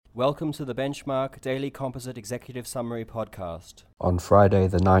Welcome to the Benchmark Daily Composite Executive Summary Podcast. On Friday,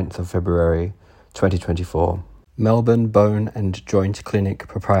 the 9th of February, 2024. Melbourne Bone and Joint Clinic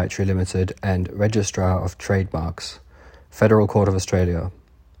Proprietary Limited and Registrar of Trademarks, Federal Court of Australia.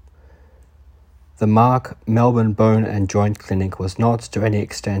 The mark Melbourne Bone and Joint Clinic was not to any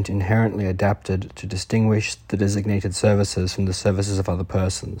extent inherently adapted to distinguish the designated services from the services of other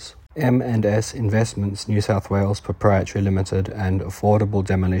persons. M&S Investments New South Wales Proprietary Limited and Affordable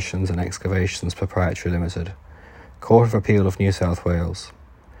Demolitions and Excavations Proprietary Limited, Court of Appeal of New South Wales.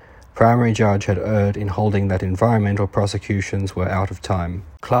 Primary judge had erred in holding that environmental prosecutions were out of time.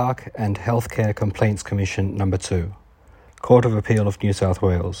 Clark and Healthcare Complaints Commission No. 2, Court of Appeal of New South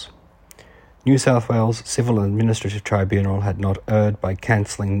Wales. New South Wales Civil and Administrative Tribunal had not erred by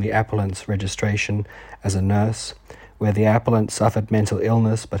cancelling the appellant's registration as a nurse, where the appellant suffered mental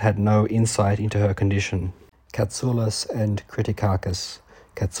illness but had no insight into her condition. Katsoulis and Kritikakis,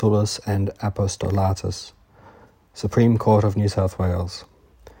 Katsoulis and Apostolatus. Supreme Court of New South Wales.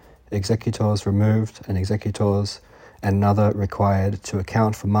 Executors removed and executors and another required to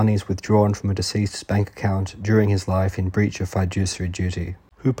account for monies withdrawn from a deceased's bank account during his life in breach of fiduciary duty.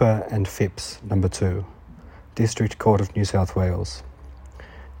 Hooper and Phipps, No. 2, District Court of New South Wales.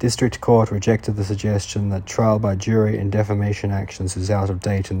 District Court rejected the suggestion that trial by jury in defamation actions is out of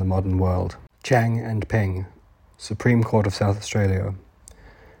date in the modern world. Chang and Peng, Supreme Court of South Australia.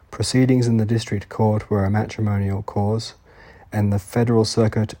 Proceedings in the District Court were a matrimonial cause, and the Federal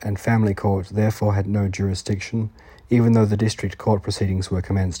Circuit and Family Court therefore had no jurisdiction, even though the District Court proceedings were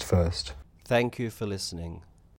commenced first. Thank you for listening.